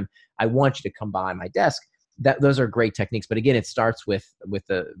that time, I want you to come by my desk. Those are great techniques. But again, it starts with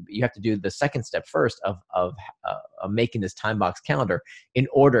you have to do the second step first of making this time box calendar in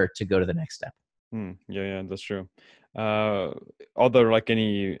order to go to the next step. Yeah, that's true. Other like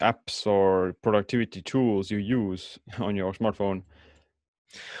any apps or productivity tools you use on your smartphone?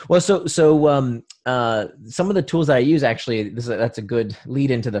 Well, so some of the tools that I use, actually, that's a good lead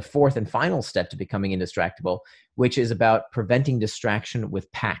into the fourth and final step to becoming indistractable, which is about preventing distraction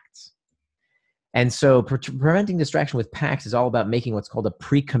with pacts. And so preventing distraction with pacts is all about making what's called a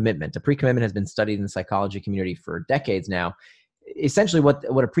pre-commitment. A pre-commitment has been studied in the psychology community for decades now. Essentially, what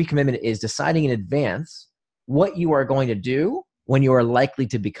a pre-commitment is deciding in advance what you are going to do when you are likely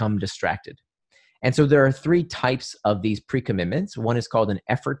to become distracted. And so there are three types of these pre-commitments. One is called an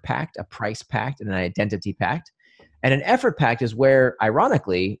effort pact, a price pact, and an identity pact. And an effort pact is where,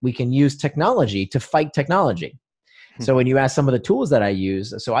 ironically, we can use technology to fight technology. So when you ask some of the tools that I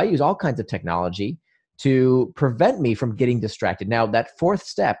use, so I use all kinds of technology to prevent me from getting distracted. Now, that fourth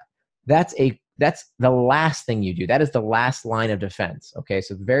step, that's the last thing you do. That is the last line of defense. Okay,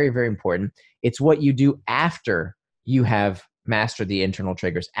 so very, very important. It's what you do after you have mastered the internal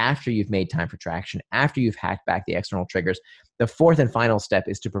triggers, after you've made time for traction, after you've hacked back the external triggers. The fourth and final step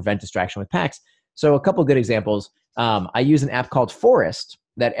is to prevent distraction with pacts. So a couple of good examples. I use an app called Forest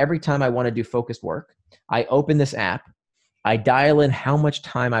that every time I want to do focused work, I open this app, I dial in how much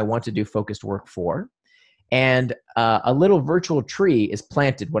time I want to do focused work for, and a little virtual tree is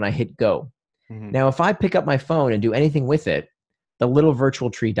planted when I hit go. Mm-hmm. Now, if I pick up my phone and do anything with it, the little virtual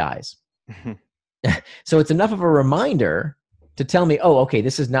tree dies. So it's enough of a reminder to tell me, oh, okay,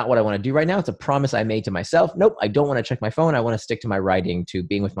 this is not what I want to do right now. It's a promise I made to myself. Nope, I don't want to check my phone. I want to stick to my writing, to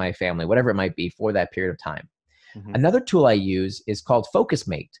being with my family, whatever it might be for that period of time. Mm-hmm. Another tool I use is called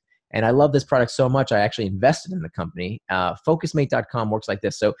FocusMate. And I love this product so much, I actually invested in the company. FocusMate.com works like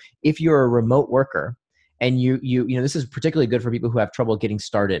this. So if you're a remote worker and you know, this is particularly good for people who have trouble getting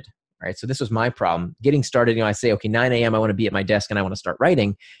started. Right. So this was my problem. Getting started, I say, okay, 9 a.m. I want to be at my desk and I want to start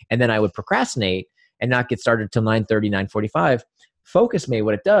writing. And then I would procrastinate and not get started until 9:30, 9:45. FocusMate,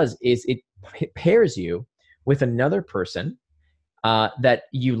 what it does is it pairs you with another person that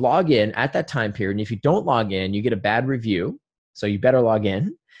you log in at that time period. And if you don't log in, you get a bad review. So you better log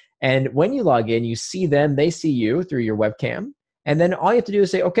in. And when you log in, you see them, they see you through your webcam. And then all you have to do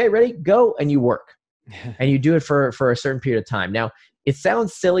is say, okay, ready, go, and you work. And you do it for a certain period of time. Now, it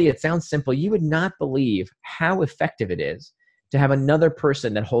sounds silly. It sounds simple. You would not believe how effective it is to have another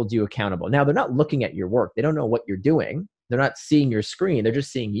person that holds you accountable. Now, they're not looking at your work. They don't know what you're doing. They're not seeing your screen. They're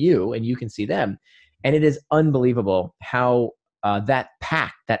just seeing you, and you can see them. And it is unbelievable how that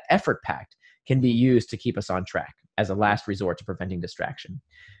pact, that effort pact, can be used to keep us on track as a last resort to preventing distraction.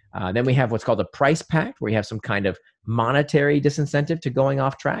 Then we have what's called a price pact, where you have some kind of monetary disincentive to going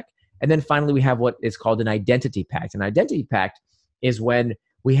off track. And then finally, we have what is called an identity pact. An identity pact is when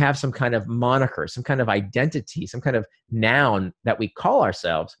we have some kind of moniker, some kind of identity, some kind of noun that we call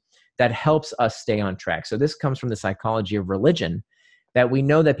ourselves that helps us stay on track. So this comes from the psychology of religion, that we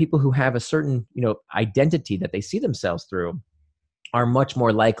know that people who have a certain, identity that they see themselves through are much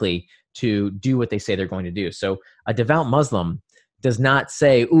more likely to do what they say they're going to do. So a devout Muslim does not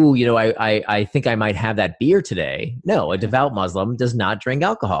say, ooh, I think I might have that beer today. No, a devout Muslim does not drink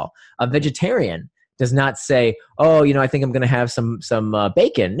alcohol. A vegetarian does not say, oh, I think I'm going to have some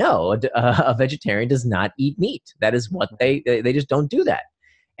bacon. No, a vegetarian does not eat meat. That is what they just don't do that.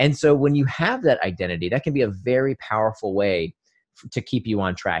 And so when you have that identity, that can be a very powerful way to keep you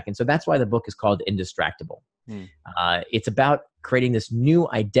on track. And so that's why the book is called Indistractable. It's about creating this new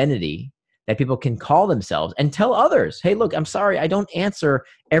identity that people can call themselves and tell others, hey, look, I'm sorry, I don't answer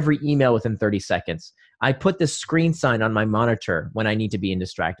every email within 30 seconds. I put this screen sign on my monitor when I need to be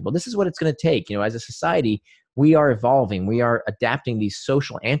indistractable. This is what it's going to take. As a society, we are evolving. We are adapting these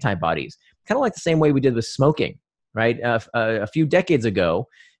social antibodies, kind of like the same way we did with smoking, right? A few decades ago,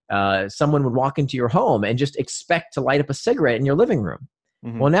 someone would walk into your home and just expect to light up a cigarette in your living room.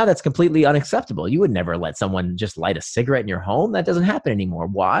 Mm-hmm. Well, now that's completely unacceptable. You would never let someone just light a cigarette in your home. That doesn't happen anymore.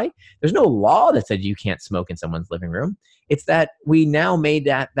 Why? There's no law that said you can't smoke in someone's living room. It's that we now made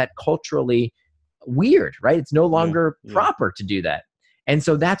that culturally weird, right? It's no longer proper to do that. And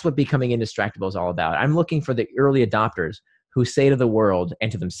so that's what becoming indistractable is all about. I'm looking for the early adopters who say to the world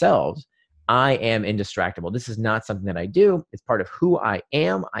and to themselves, I am indistractable. This is not something that I do. It's part of who I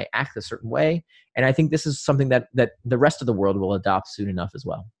am. I act a certain way. And I think this is something that the rest of the world will adopt soon enough as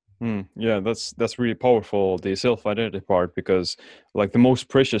well. Yeah, that's really powerful, the self-identity part, because like the most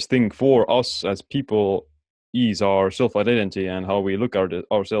precious thing for us as people is our self-identity and how we look at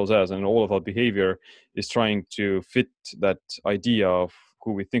ourselves as, and all of our behavior is trying to fit that idea of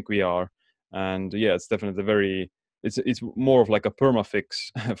who we think we are. And yeah, it's definitely it's more of like a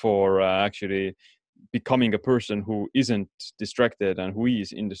permafix for actually becoming a person who isn't distracted and who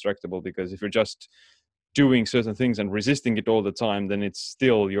is indestructible. Because if you're just doing certain things and resisting it all the time, then it's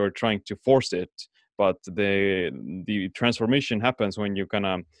still you're trying to force it. But the transformation happens when you kind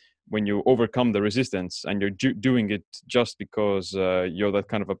of when you overcome the resistance and you're doing it just because you're that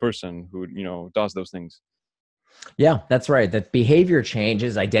kind of a person who does those things. Yeah, that's right. That behavior change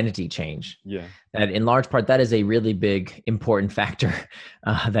is identity change. Yeah. That in large part, that is a really big, important factor.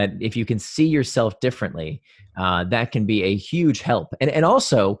 That if you can see yourself differently, that can be a huge help. And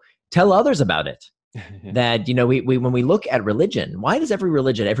also tell others about it. Yeah. That, we when we look at religion, why does every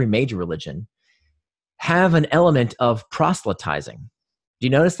religion, every major religion, have an element of proselytizing? Do you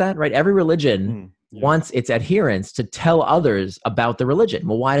notice that? Right? Every religion Yeah. wants its adherents to tell others about the religion.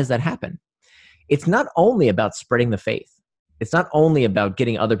 Well, why does that happen? It's not only about spreading the faith. It's not only about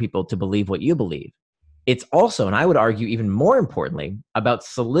getting other people to believe what you believe. It's also, and I would argue even more importantly, about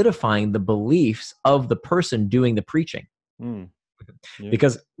solidifying the beliefs of the person doing the preaching. Yeah.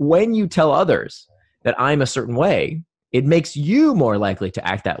 Because when you tell others that I'm a certain way, it makes you more likely to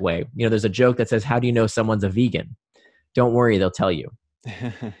act that way. There's a joke that says, how do you know someone's a vegan? Don't worry, they'll tell you.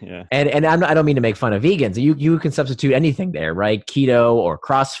 Yeah. And I don't mean to make fun of vegans. You can substitute anything there, right? Keto or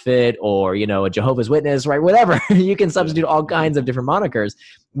CrossFit or, a Jehovah's Witness, right? Whatever. You can substitute all kinds of different monikers.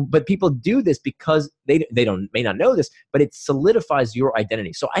 But people do this because they may not know this, but it solidifies your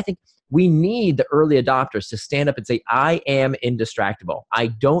identity. So I think we need the early adopters to stand up and say, I am indistractable. I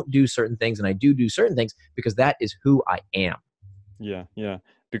don't do certain things and I do certain things because that is who I am. Yeah. Yeah.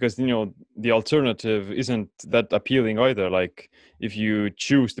 Because the alternative isn't that appealing either. Like if you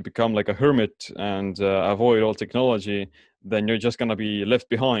choose to become like a hermit and avoid all technology, then you're just gonna be left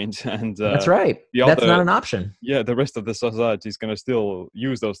behind. And That's right. That's not an option. Yeah, the rest of the society is gonna still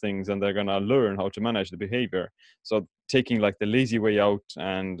use those things, and they're gonna learn how to manage the behavior. So taking like the lazy way out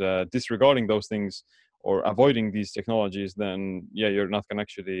and disregarding those things or avoiding these technologies, then yeah,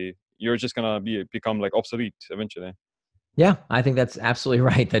 you're just gonna become like obsolete eventually. Yeah, I think that's absolutely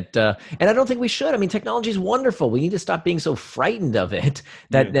right. That, and I don't think we should. I mean, technology is wonderful. We need to stop being so frightened of it.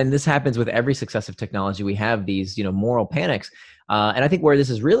 That then this happens with every successive technology. We have these, moral panics, and I think where this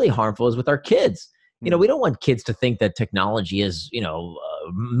is really harmful is with our kids. We don't want kids to think that technology is,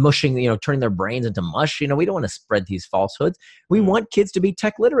 mushing, turning their brains into mush. We don't want to spread these falsehoods. We want kids to be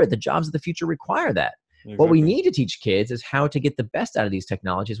tech literate. The jobs of the future require that. Exactly. What we need to teach kids is how to get the best out of these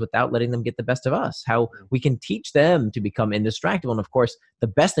technologies without letting them get the best of us, how we can teach them to become indistractable. And of course, the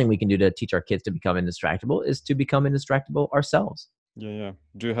best thing we can do to teach our kids to become indistractable is to become indistractable ourselves. Yeah, yeah.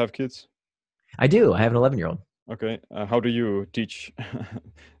 Do you have kids? I do. I have an 11-year-old. Okay. How do you teach?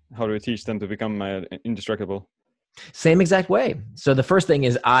 How do you teach them to become indestructible? Same exact way. So the first thing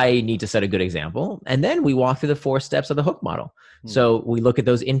is I need to set a good example. And then we walk through the 4 steps of the hook model. So we look at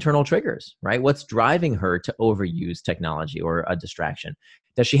those internal triggers, right? What's driving her to overuse technology or a distraction?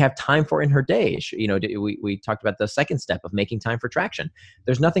 Does she have time for in her day? We talked about the second step of making time for traction.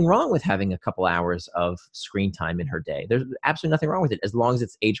 There's nothing wrong with having a couple hours of screen time in her day. There's absolutely nothing wrong with it. As long as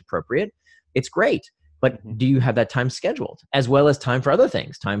it's age appropriate, it's great. But do you have that time scheduled, as well as time for other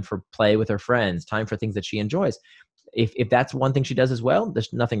things, time for play with her friends, time for things that she enjoys? If that's one thing she does as well,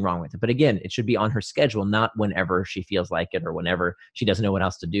 there's nothing wrong with it. But again, it should be on her schedule, not whenever she feels like it or whenever she doesn't know what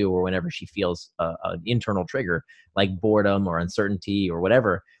else to do or whenever she feels an internal trigger like boredom or uncertainty or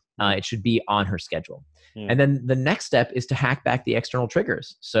whatever. It should be on her schedule. Yeah. And then the next step is to hack back the external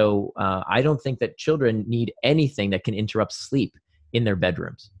triggers. So I don't think that children need anything that can interrupt sleep in their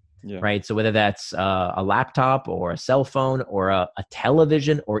bedrooms. Yeah. Right. So whether that's a laptop or a cell phone or a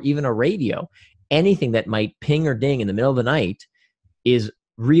television or even a radio, anything that might ping or ding in the middle of the night is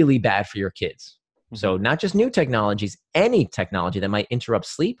really bad for your kids. So not just new technologies, any technology that might interrupt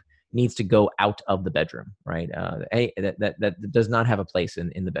sleep needs to go out of the bedroom, right? That does not have a place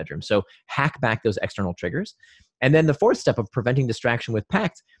in the bedroom. So hack back those external triggers. And then the 4th step of preventing distraction with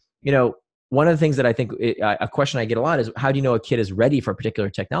PACT, one of the things that I think a question I get a lot is, how do you know a kid is ready for a particular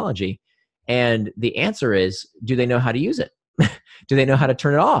technology? And the answer is, do they know how to use it? Do they know how to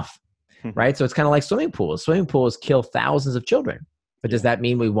turn it off? Right? So it's kind of like swimming pools. Swimming pools kill thousands of children. But does that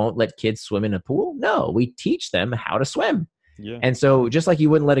mean we won't let kids swim in a pool? No, we teach them how to swim. Yeah. And so just like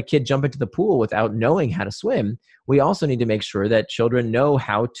you wouldn't let a kid jump into the pool without knowing how to swim, we also need to make sure that children know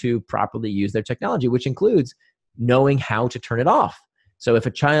how to properly use their technology, which includes knowing how to turn it off. So if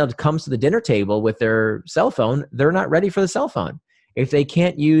a child comes to the dinner table with their cell phone, they're not ready for the cell phone. If they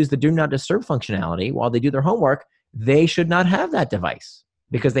can't use the do not disturb functionality while they do their homework, they should not have that device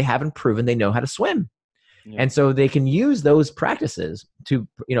because they haven't proven they know how to swim. Yeah. And so they can use those practices to,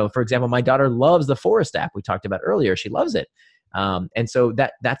 for example, my daughter loves the Forest app we talked about earlier. She loves it. And so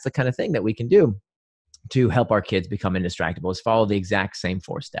that's the kind of thing that we can do to help our kids become indistractable, is follow the exact same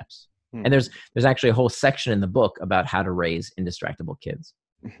 4 steps. And there's actually a whole section in the book about how to raise indistractable kids.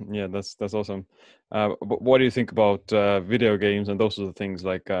 Yeah, that's awesome. But what do you think about video games and those sort of things?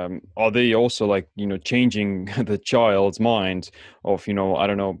 Like, are they also like, changing the child's mind of, I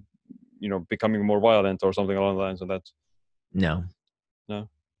don't know, becoming more violent or something along the lines of that? No.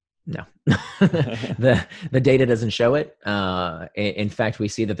 No. The data doesn't show it. In fact, we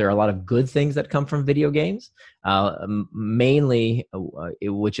see that there are a lot of good things that come from video games, mainly,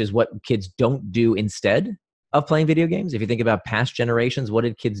 which is what kids don't do instead of playing video games. If you think about past generations, what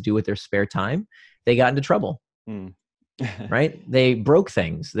did kids do with their spare time? They got into trouble. Right? They broke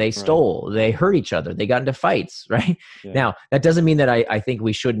things. They stole. Right. They hurt each other. They got into fights. Right? Yeah. Now, that doesn't mean that I think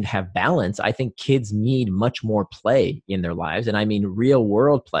we shouldn't have balance. I think kids need much more play in their lives. And I mean real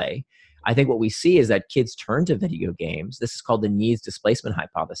world play. I think what we see is that kids turn to video games. This is called the needs displacement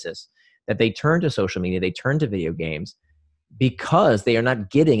hypothesis, that they turn to social media, they turn to video games because they are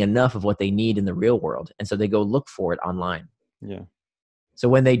not getting enough of what they need in the real world. And so they go look for it online. Yeah. So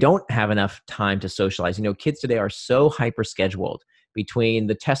when they don't have enough time to socialize, kids today are so hyper scheduled between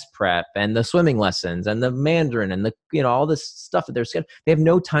the test prep and the swimming lessons and the Mandarin and all this stuff that they're scheduled. They have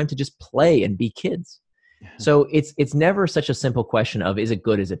no time to just play and be kids. So it's never such a simple question of, is it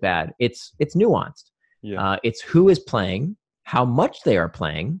good, is it bad? It's nuanced. Yeah. It's who is playing, how much they are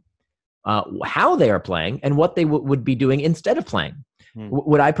playing, how they are playing, and what they would be doing instead of playing.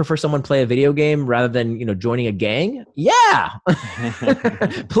 Would I prefer someone play a video game rather than joining a gang? Yeah,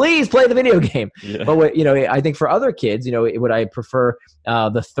 please play the video game. Yeah. But I think for other kids, would I prefer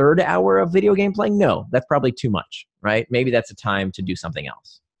the 3rd hour of video game playing? No, that's probably too much, right? Maybe that's a time to do something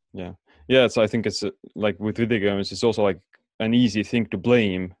else. Yeah. Yeah, so I think it's like with video games, it's also like an easy thing to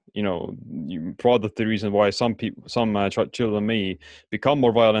blame. Part of the reason why some children may become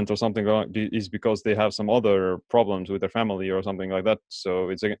more violent or something is because they have some other problems with their family or something like that. So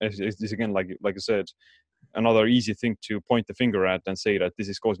it's again, like you said, another easy thing to point the finger at and say that this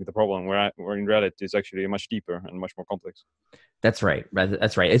is causing the problem, where in reality it's actually much deeper and much more complex. That's right.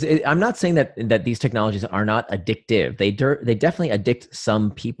 That's right. I'm not saying that these technologies are not addictive. They definitely addict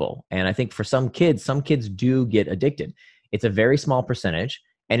some people. And I think for some kids do get addicted. It's a very small percentage.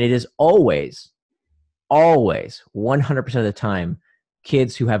 And it is always 100% of the time,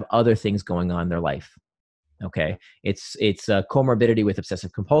 kids who have other things going on in their life. Okay. It's a comorbidity with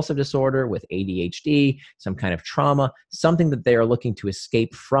obsessive compulsive disorder, with ADHD, some kind of trauma, something that they are looking to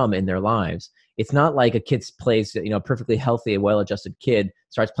escape from in their lives. It's not like a kid plays, perfectly healthy, well-adjusted kid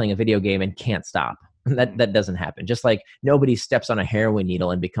starts playing a video game and can't stop. That doesn't happen. Just like nobody steps on a heroin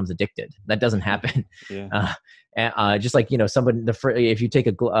needle and becomes addicted. That doesn't happen. Yeah. Just like, if you take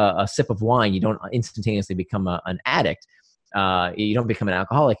a sip of wine, you don't instantaneously become an addict. You don't become an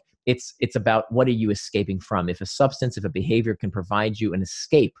alcoholic. It's about, what are you escaping from? If a behavior can provide you an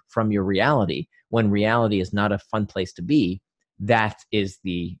escape from your reality, when reality is not a fun place to be, that is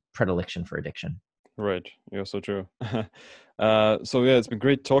the predilection for addiction. Right. Yeah, so true. So yeah, it's been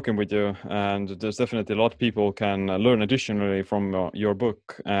great talking with you, and there's definitely a lot of people can learn additionally from your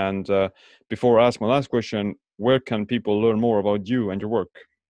book. And before I ask my last question, where can people learn more about you and your work?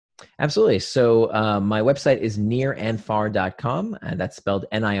 Absolutely. So my website is nirandfar.com, and that's spelled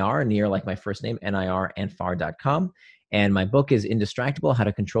N-I-R, Nir like my first name, N-I-R, and far.com. And my book is Indistractable: How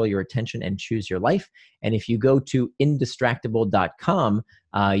to Control Your Attention and Choose Your Life. And if you go to indistractable.com,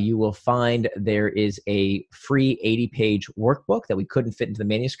 you will find there is a free 80-page workbook that we couldn't fit into the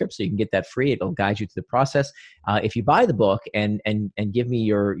manuscript, so you can get that free. It'll guide you through the process. If you buy the book and give me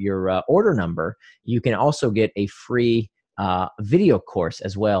your order number, you can also get a free video course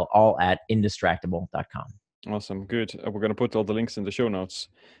as well, all at indistractable.com. Awesome. Good. We're going to put all the links in the show notes.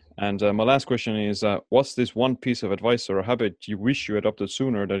 And my last question is, what's this one piece of advice or a habit you wish you adopted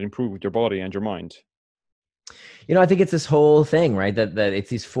sooner that improved your body and your mind? I think it's this whole thing, right? That it's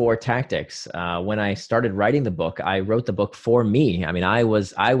these 4 tactics. When I started writing the book, I wrote the book for me. I mean, I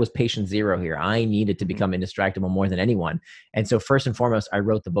was patient zero here. I needed to become indistractable more than anyone. And so first and foremost, I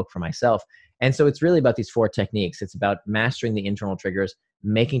wrote the book for myself. And so it's really about these 4 techniques. It's about mastering the internal triggers,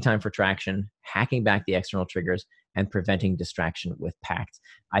 making time for traction, hacking back the external triggers, and preventing distraction with PACT.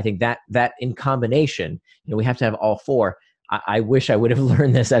 I think that in combination, we have to have all 4. I wish I would have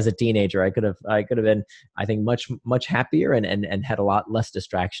learned this as a teenager. I could have been, I think, much happier and had a lot less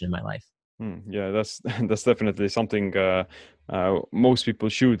distraction in my life. Yeah, that's that's definitely something most people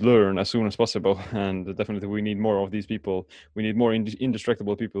should learn as soon as possible, and definitely we need more of these people. We need more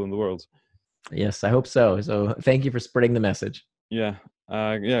indestructible people in the world. Yes, I hope so. So thank you for spreading the message. Yeah,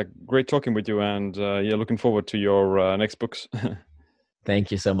 yeah, great talking with you, and yeah, looking forward to your next books.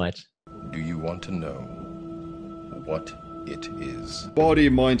 Thank you so much. Do you want to know what it is? Body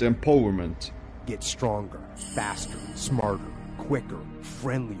mind empowerment. Get stronger, faster, smarter, quicker,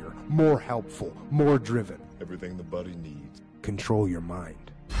 friendlier, more helpful, more driven. Everything the body needs. Control your mind.